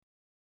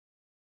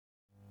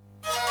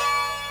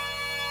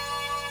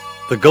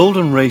The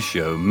golden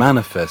ratio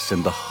manifests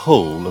in the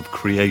whole of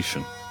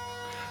creation.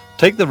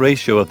 Take the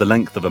ratio of the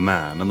length of a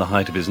man and the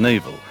height of his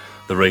navel,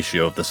 the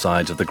ratio of the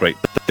sides of the great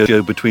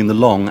ratio between the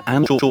long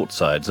and short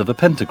sides of a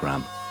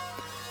pentagram.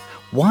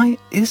 Why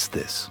is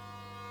this?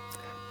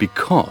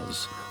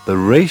 Because the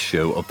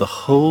ratio of the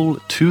whole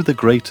to the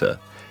greater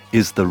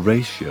is the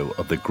ratio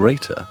of the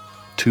greater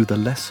to the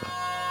lesser.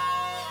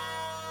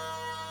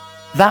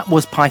 That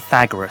was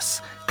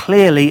Pythagoras,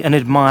 clearly an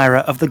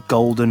admirer of the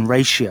golden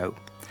ratio.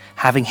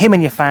 Having him in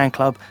your fan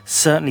club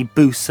certainly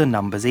boosts a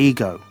number's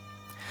ego.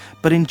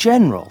 But in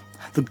general,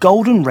 the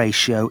golden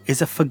ratio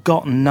is a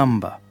forgotten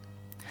number.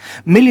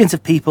 Millions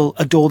of people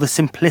adore the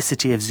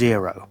simplicity of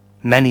zero.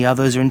 Many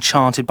others are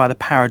enchanted by the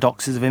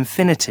paradoxes of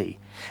infinity.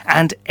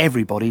 And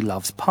everybody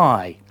loves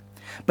pi.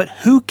 But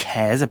who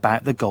cares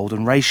about the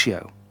golden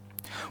ratio?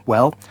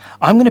 Well,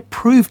 I'm going to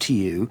prove to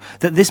you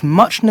that this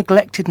much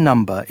neglected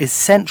number is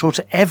central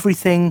to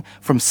everything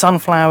from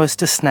sunflowers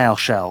to snail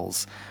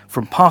shells,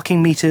 from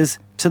parking meters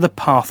to the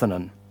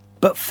Parthenon.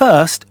 But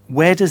first,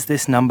 where does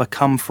this number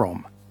come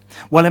from?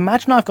 Well,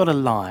 imagine I've got a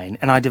line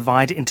and I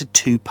divide it into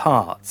two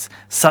parts,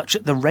 such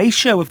that the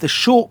ratio of the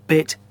short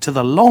bit to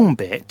the long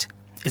bit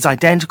is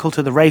identical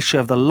to the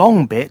ratio of the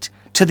long bit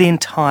to the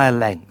entire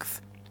length.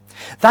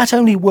 That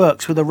only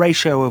works with a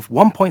ratio of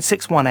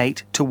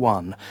 1.618 to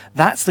 1.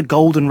 That's the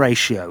golden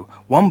ratio,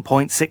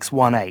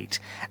 1.618.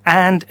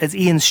 And as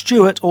Ian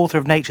Stewart, author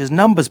of Nature's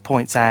Numbers,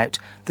 points out,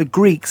 the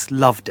Greeks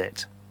loved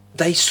it.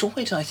 They saw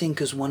it, I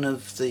think, as one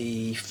of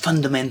the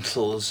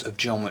fundamentals of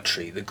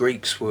geometry. The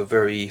Greeks were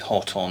very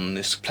hot on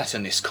this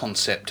Platonist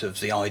concept of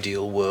the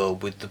ideal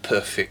world with the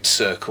perfect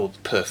circle, the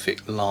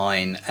perfect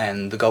line,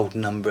 and the golden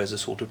number as a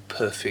sort of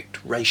perfect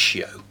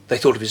ratio. They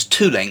thought of it as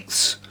two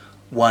lengths,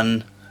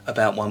 one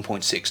about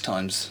 1.6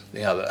 times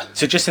the other.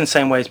 So just in the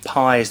same way as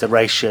pi is the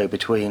ratio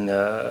between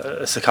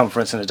a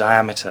circumference and a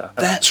diameter.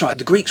 That's right.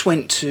 The Greeks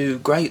went to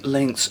great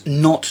lengths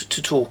not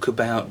to talk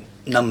about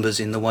numbers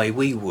in the way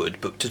we would,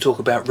 but to talk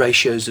about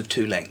ratios of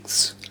two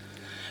lengths.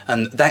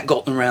 And that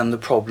got them around the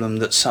problem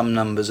that some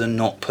numbers are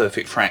not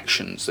perfect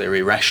fractions, they're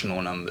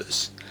irrational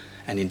numbers.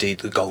 And indeed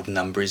the golden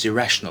number is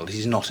irrational, it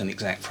is not an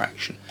exact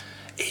fraction.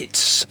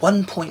 It's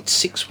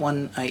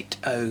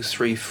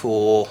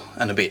 1.618034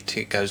 and a bit,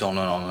 it goes on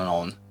and on and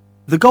on.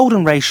 The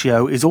golden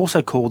ratio is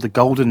also called the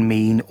golden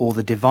mean or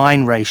the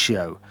divine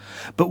ratio,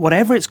 but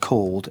whatever it's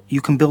called,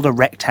 you can build a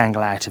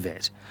rectangle out of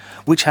it,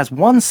 which has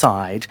one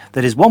side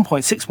that is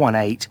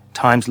 1.618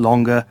 times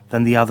longer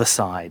than the other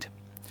side.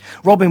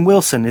 Robin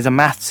Wilson is a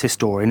maths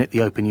historian at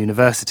the Open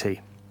University.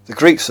 The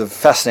Greeks are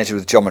fascinated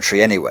with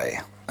geometry anyway,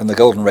 and the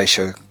golden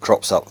ratio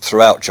crops up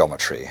throughout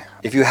geometry.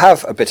 If you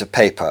have a bit of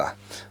paper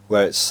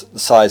where the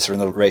sides are in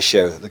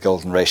the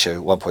golden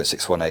ratio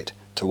 1.618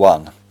 to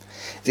 1,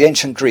 the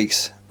ancient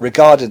Greeks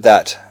regarded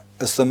that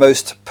as the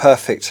most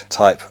perfect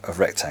type of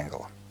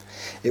rectangle.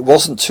 It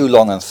wasn't too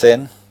long and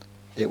thin,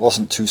 it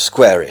wasn't too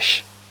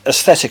squarish.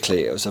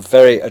 Aesthetically, it was a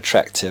very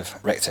attractive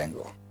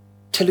rectangle.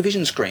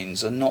 Television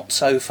screens are not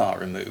so far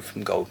removed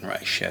from golden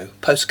ratio.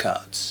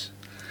 Postcards,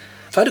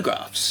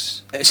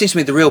 photographs. It seems to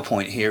me the real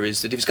point here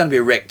is that if it's going to be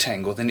a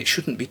rectangle, then it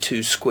shouldn't be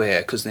too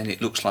square, because then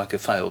it looks like a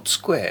failed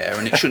square,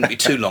 and it shouldn't be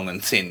too long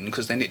and thin,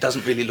 because then it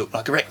doesn't really look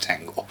like a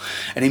rectangle.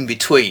 And in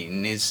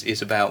between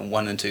is about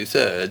 1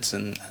 2/3,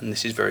 and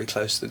this is very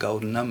close to the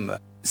golden number.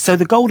 So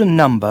the golden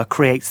number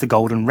creates the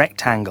golden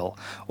rectangle,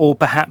 or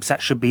perhaps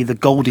that should be the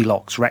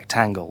Goldilocks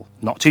rectangle.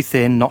 Not too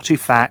thin, not too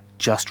fat,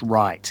 just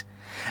right.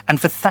 And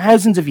for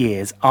thousands of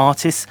years,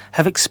 artists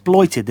have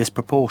exploited this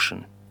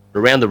proportion.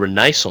 Around the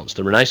Renaissance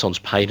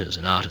painters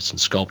and artists and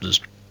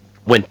sculptors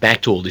went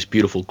back to all this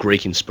beautiful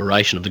Greek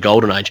inspiration of the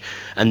Golden Age,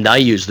 and they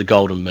used the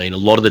golden mean a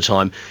lot of the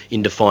time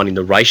in defining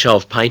the ratio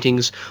of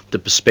paintings, the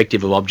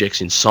perspective of objects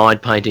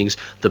inside paintings,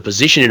 the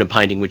position in a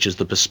painting, which is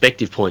the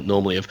perspective point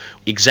normally of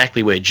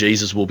exactly where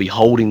Jesus will be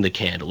holding the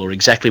candle, or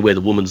exactly where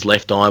the woman's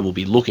left eye will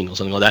be looking, or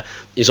something like that,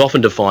 is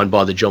often defined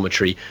by the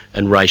geometry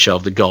and ratio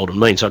of the golden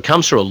mean. So it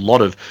comes through a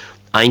lot of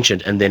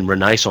ancient and then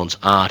Renaissance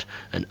art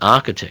and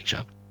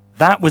architecture.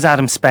 That was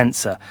Adam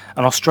Spencer,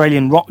 an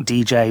Australian rock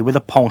DJ with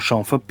a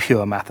penchant for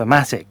pure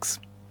mathematics.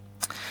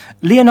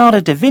 Leonardo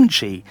da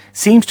Vinci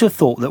seems to have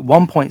thought that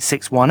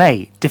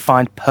 1.618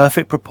 defined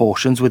perfect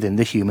proportions within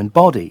the human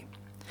body.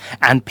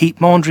 And Pete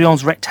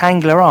Mondrian's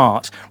rectangular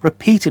art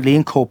repeatedly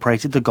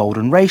incorporated the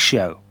golden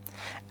ratio.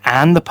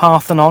 And the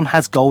Parthenon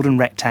has golden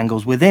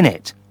rectangles within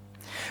it.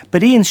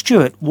 But Ian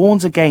Stewart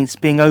warns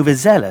against being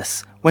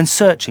overzealous when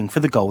searching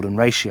for the golden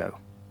ratio.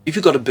 If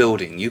you've got a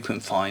building, you can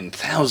find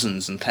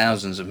thousands and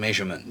thousands of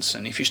measurements,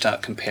 and if you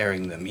start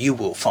comparing them, you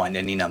will find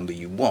any number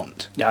you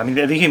want. Yeah, I mean,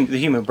 the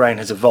human brain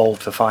has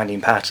evolved for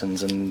finding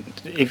patterns, and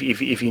if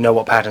you know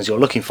what patterns you're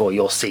looking for,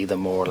 you'll see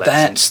them more or less.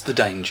 That's the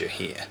danger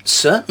here.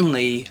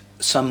 Certainly,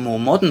 some more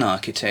modern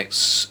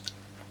architects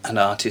and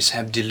artists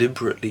have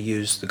deliberately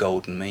used the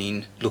golden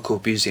mean. Le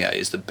Corbusier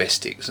is the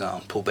best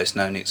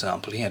known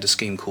example. He had a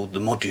scheme called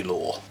the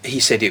modulor. He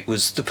said it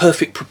was the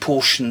perfect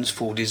proportions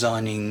for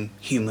designing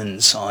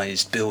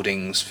human-sized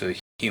buildings for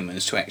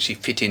humans to actually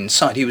fit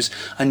inside. He was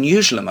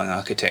unusual among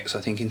architects,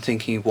 I think, in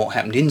thinking of what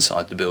happened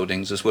inside the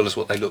buildings as well as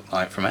what they looked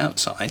like from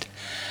outside.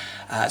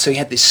 So he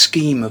had this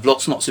scheme of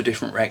lots and lots of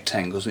different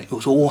rectangles, and it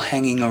was all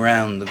hanging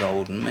around the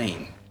golden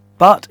mean.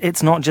 But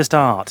it's not just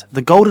art.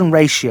 The golden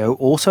ratio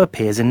also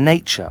appears in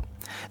nature.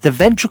 The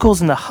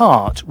ventricles in the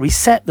heart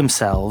reset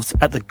themselves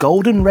at the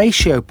golden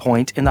ratio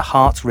point in the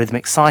heart's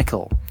rhythmic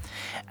cycle,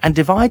 and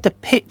divide the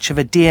pitch of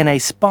a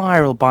DNA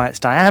spiral by its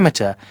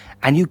diameter,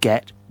 and you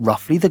get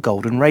roughly the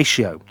golden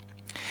ratio.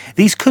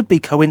 These could be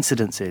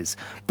coincidences,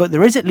 but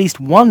there is at least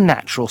one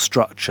natural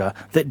structure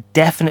that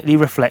definitely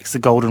reflects the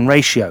golden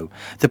ratio.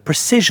 The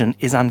precision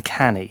is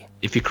uncanny.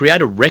 If you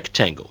create a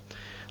rectangle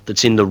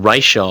that's in the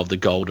ratio of the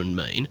golden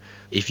mean,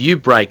 if you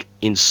break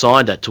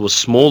inside that to a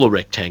smaller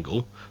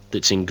rectangle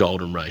that's in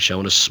golden ratio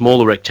and a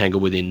smaller rectangle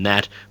within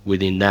that,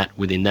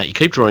 you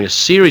keep drawing a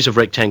series of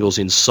rectangles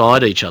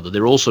inside each other.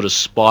 They're all sort of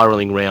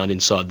spiraling around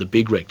inside the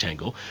big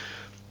rectangle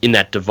in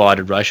that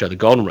divided ratio, the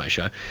golden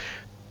ratio.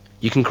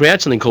 You can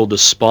create something called the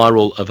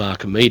spiral of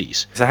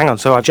Archimedes. So hang on,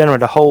 so I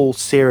generate a whole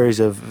series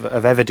of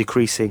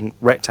ever-decreasing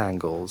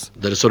rectangles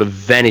that are sort of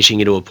vanishing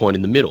into a point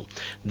in the middle.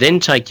 Then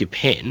take your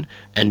pen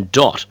and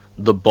dot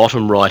the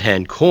bottom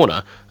right-hand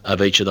corner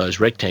of each of those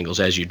rectangles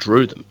as you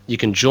drew them. You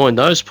can join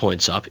those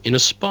points up in a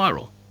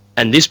spiral.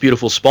 And this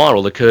beautiful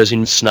spiral occurs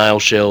in snail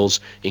shells,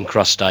 in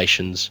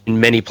crustaceans, in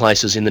many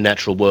places in the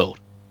natural world.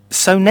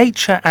 So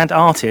nature and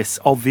artists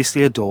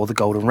obviously adore the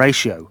golden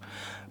ratio.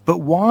 But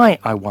why,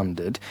 I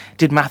wondered,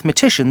 did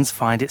mathematicians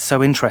find it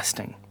so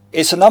interesting?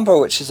 It's a number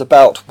which is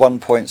about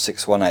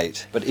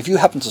 1.618, but if you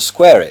happen to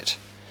square it,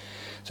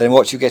 then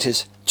what you get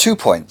is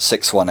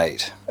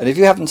 2.618. And if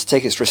you happen to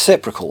take its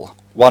reciprocal,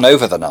 1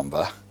 over the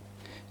number,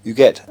 you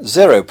get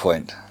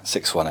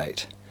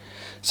 0.618.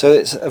 So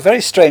it's a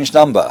very strange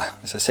number.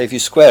 As I say, if you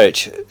square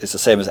it, it's the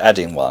same as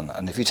adding 1,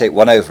 and if you take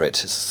 1 over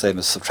it, it's the same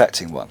as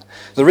subtracting 1.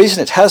 The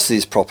reason it has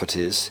these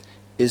properties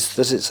is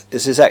that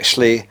it is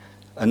actually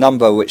a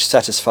number which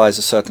satisfies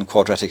a certain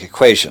quadratic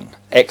equation.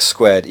 X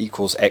squared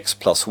equals x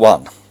plus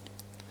 1.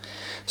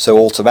 So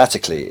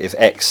automatically, if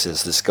x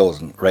is this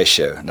golden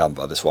ratio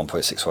number, this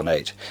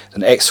 1.618,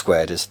 then x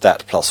squared is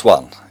that plus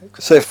 1.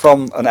 So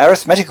from an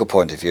arithmetical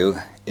point of view,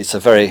 it's a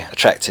very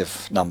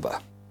attractive number.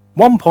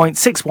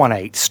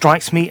 1.618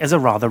 strikes me as a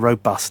rather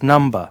robust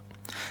number.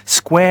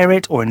 Square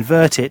it or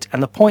invert it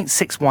and the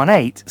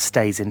 0.618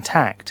 stays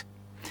intact.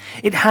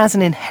 It has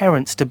an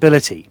inherent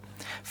stability,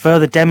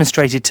 further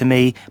demonstrated to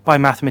me by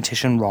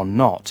mathematician Ron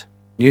Knott.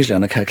 Usually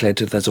on a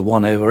calculator there's a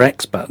 1 over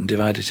x button,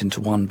 divide it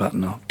into one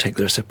button, I'll take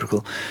the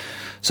reciprocal.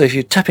 So if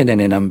you tap in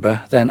any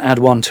number, then add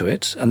 1 to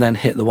it, and then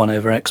hit the 1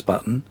 over x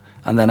button,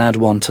 and then add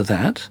 1 to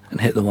that,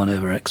 and hit the 1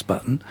 over x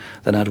button,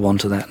 then add 1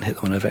 to that, and hit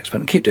the 1 over x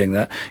button. Keep doing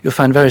that. You'll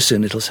find very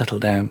soon it'll settle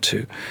down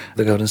to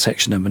the golden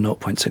section number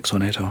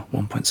 0.618 or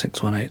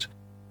 1.618.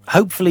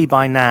 Hopefully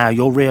by now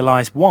you'll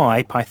realise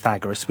why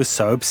Pythagoras was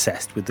so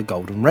obsessed with the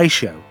golden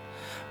ratio.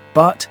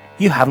 But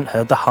you haven't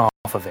heard the half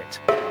of it.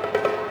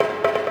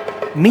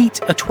 Meet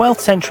a 12th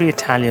century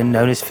Italian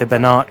known as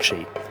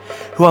Fibonacci,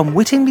 who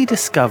unwittingly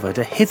discovered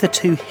a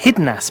hitherto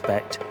hidden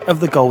aspect of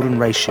the golden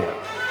ratio.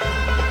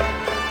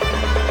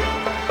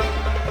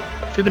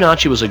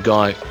 Fibonacci was a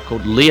guy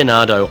called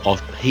Leonardo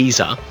of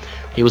Pisa.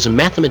 He was a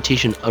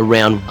mathematician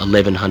around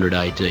 1100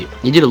 AD.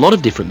 He did a lot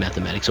of different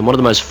mathematics, and one of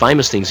the most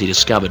famous things he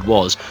discovered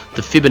was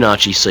the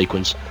Fibonacci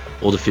sequence,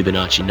 or the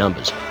Fibonacci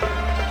numbers.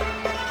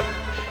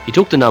 He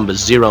took the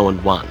numbers 0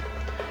 and 1,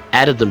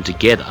 added them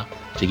together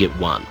to get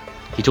 1.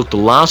 He took the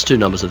last two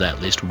numbers of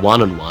that list,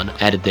 1 and 1,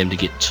 added them to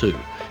get 2.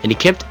 And he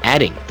kept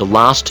adding the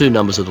last two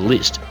numbers of the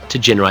list to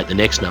generate the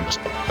next numbers.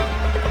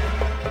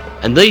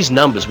 And these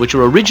numbers, which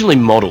were originally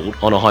modelled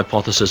on a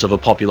hypothesis of a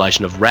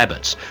population of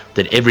rabbits,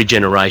 that every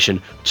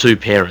generation 2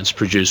 parents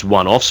produce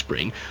 1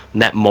 offspring,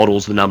 and that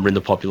models the number in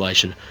the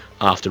population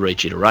after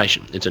each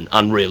iteration. It's an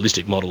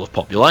unrealistic model of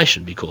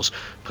population because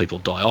people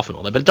die off and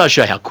all that, but it does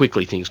show how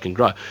quickly things can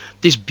grow.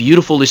 This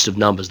beautiful list of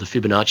numbers, the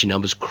Fibonacci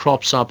numbers,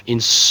 crops up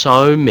in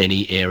so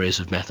many areas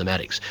of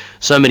mathematics.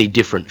 So many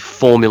different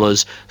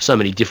formulas, so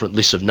many different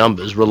lists of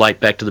numbers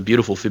relate back to the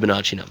beautiful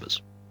Fibonacci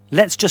numbers.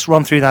 Let's just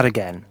run through that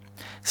again.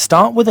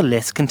 Start with a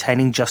list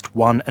containing just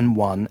 1 and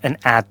 1 and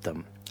add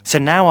them. So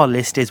now our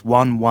list is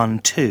 1, 1,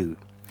 2.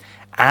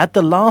 Add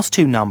the last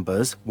two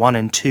numbers, 1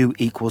 and 2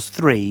 equals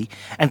 3,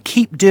 and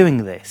keep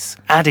doing this,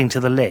 adding to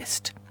the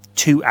list.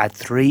 2 add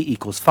 3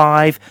 equals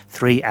 5,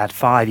 3 add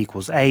 5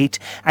 equals 8,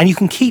 and you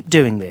can keep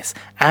doing this.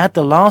 Add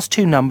the last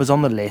two numbers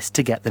on the list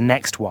to get the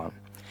next one.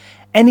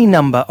 Any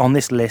number on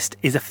this list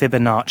is a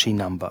Fibonacci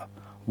number.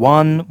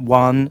 1,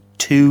 1,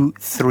 2,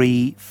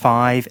 3,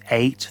 5,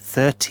 8,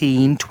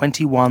 13,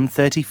 21,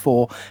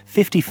 34,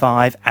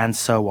 55, and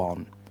so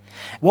on.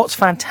 What's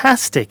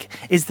fantastic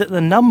is that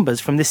the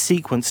numbers from this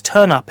sequence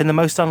turn up in the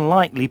most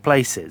unlikely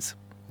places.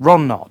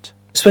 Ron Knott.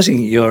 Supposing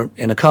you're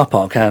in a car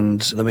park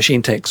and the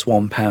machine takes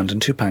 £1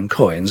 and £2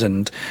 coins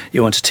and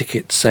you want a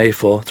ticket, say,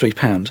 for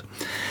 £3.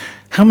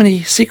 how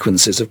many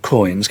sequences of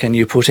coins can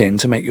you put in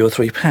to make your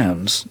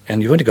 £3?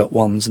 And you've only got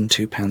 £1s and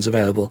 £2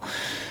 available.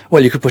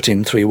 Well, you could put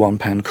in 3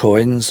 £1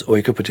 coins, or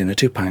you could put in a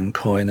 £2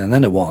 coin and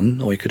then a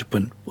 1, or you could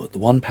put the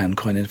 £1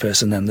 coin in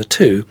first and then the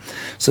 2.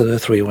 So there are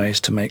 3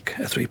 ways to make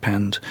a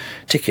 £3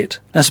 ticket.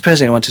 Now,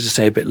 supposing I wanted to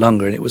stay a bit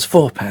longer and it was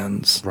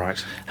 £4.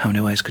 Right. How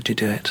many ways could you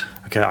do it?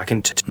 Okay, I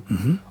can...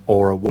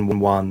 Or a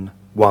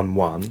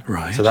 1-1-1-1.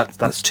 Right. So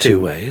that's 2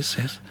 ways,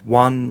 yes.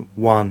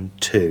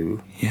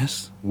 1-1-2.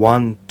 Yes.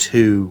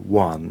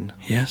 1-2-1.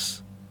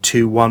 Yes.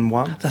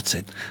 2-1-1. That's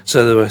it.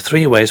 So there were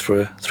 3 ways for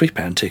a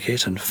 £3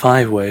 ticket and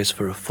 5 ways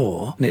for a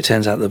 4. And it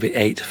turns out there'll be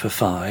 8 for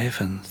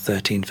 5 and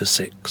 13 for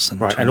 6. And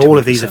right, and 21 all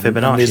of these for are 7.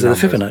 Fibonacci And these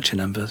numbers. are the Fibonacci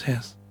numbers,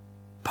 yes.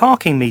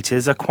 Parking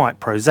meters are quite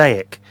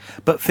prosaic,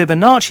 but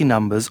Fibonacci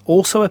numbers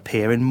also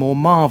appear in more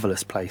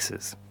marvellous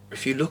places.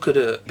 If you look at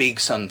a big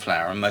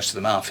sunflower, and most of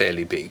them are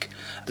fairly big,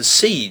 the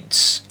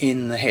seeds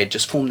in the head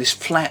just form this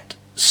flat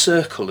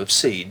circle of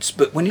seeds,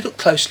 but when you look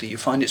closely you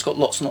find it's got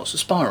lots and lots of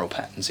spiral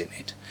patterns in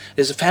it.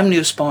 There's a family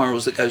of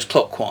spirals that goes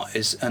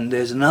clockwise, and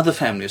there's another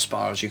family of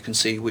spirals you can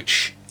see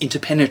which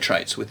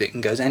interpenetrates with it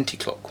and goes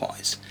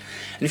anti-clockwise.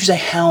 And if you say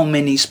how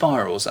many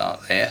spirals are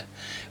there,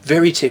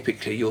 very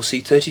typically you'll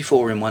see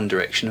 34 in one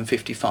direction and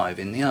 55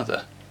 in the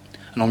other.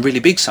 And on really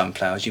big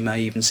sunflowers you may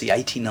even see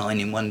 89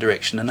 in one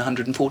direction and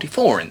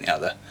 144 in the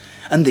other.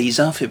 And these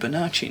are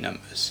Fibonacci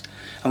numbers.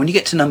 And when you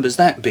get to numbers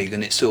that big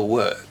and it still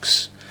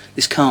works,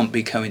 this can't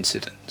be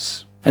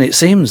coincidence. And it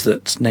seems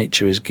that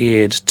nature is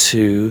geared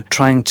to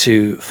trying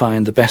to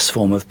find the best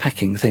form of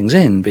packing things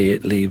in, be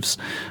it leaves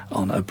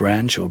on a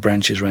branch or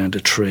branches around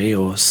a tree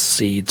or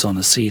seeds on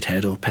a seed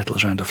head or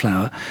petals around a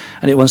flower.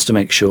 And it wants to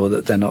make sure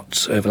that they're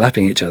not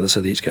overlapping each other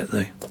so that each get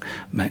the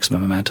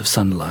maximum amount of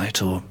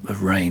sunlight or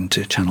of rain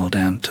to channel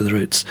down to the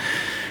roots.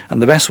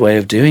 And the best way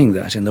of doing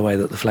that in the way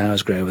that the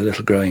flowers grow with a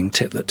little growing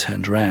tip that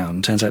turns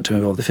round turns out to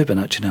involve the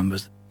Fibonacci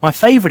numbers. My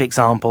favourite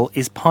example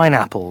is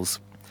pineapples.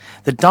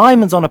 The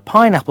diamonds on a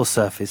pineapple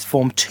surface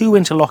form 2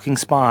 interlocking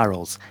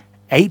spirals,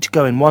 8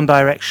 go in one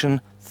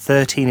direction,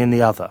 13 in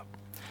the other.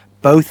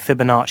 Both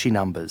Fibonacci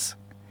numbers.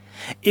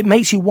 It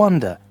makes you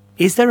wonder,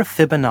 is there a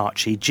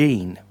Fibonacci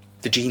gene?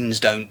 The genes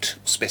don't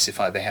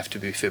specify they have to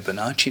be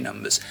Fibonacci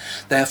numbers.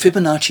 They are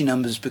Fibonacci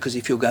numbers because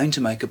if you're going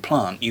to make a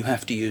plant, you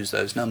have to use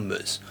those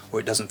numbers, or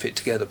it doesn't fit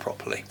together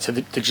properly. So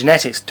the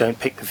genetics don't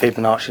pick the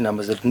Fibonacci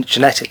numbers, the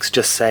genetics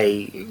just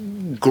say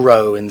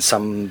grow in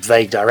some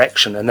vague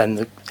direction, and then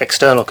the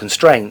external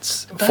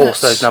constraints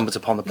force those numbers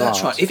upon the plant.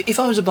 That's right.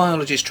 If I was a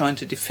biologist trying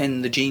to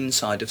defend the gene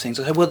side of things,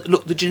 I'd say, well,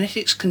 look, the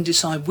genetics can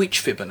decide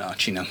which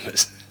Fibonacci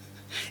numbers.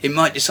 It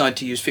might decide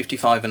to use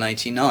 55 and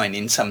 89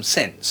 in some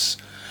sense,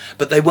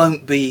 but they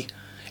won't be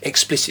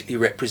explicitly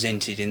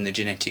represented in the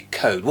genetic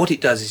code. What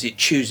it does is it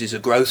chooses a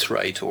growth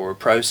rate or a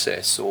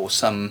process or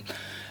some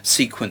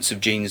sequence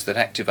of genes that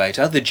activate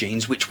other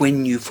genes, which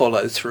when you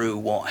follow through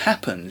what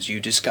happens, you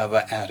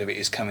discover out of it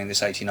is coming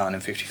this 89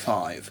 and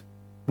 55.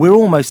 We're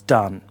almost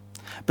done,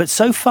 but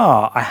so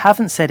far I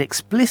haven't said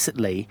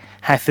explicitly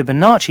how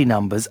Fibonacci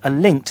numbers are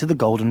linked to the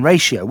golden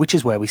ratio, which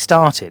is where we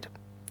started.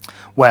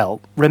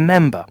 Well,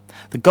 remember,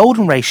 the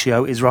golden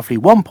ratio is roughly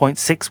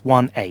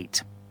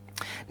 1.618.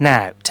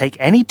 Now, take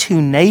any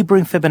 2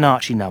 neighbouring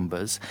Fibonacci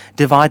numbers,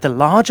 divide the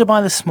larger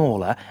by the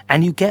smaller,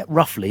 and you get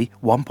roughly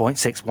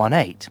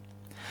 1.618.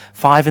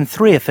 5 and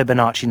 3 are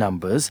Fibonacci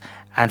numbers,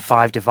 and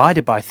 5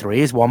 divided by 3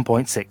 is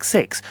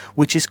 1.66,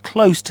 which is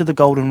close to the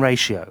golden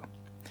ratio.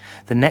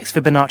 The next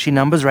Fibonacci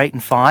numbers are 8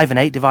 and 5, and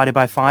 8 divided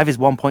by 5 is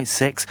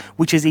 1.6,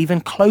 which is even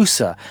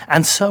closer,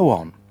 and so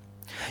on.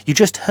 You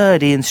just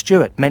heard Ian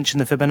Stewart mention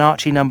the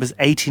Fibonacci numbers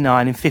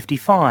 89 and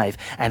 55,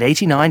 and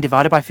 89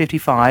 divided by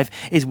 55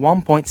 is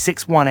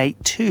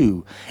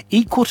 1.6182,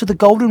 equal to the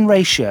golden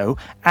ratio,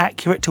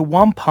 accurate to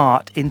 1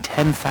 part in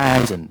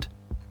 10,000.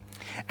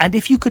 And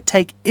if you could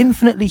take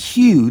infinitely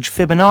huge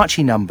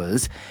Fibonacci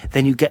numbers,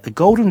 then you get the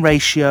golden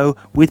ratio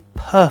with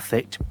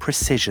perfect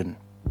precision.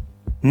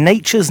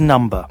 Nature's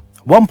number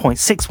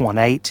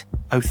 1.618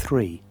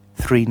 03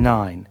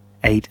 39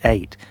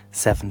 88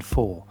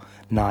 74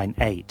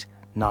 98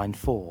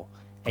 94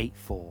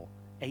 84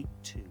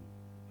 82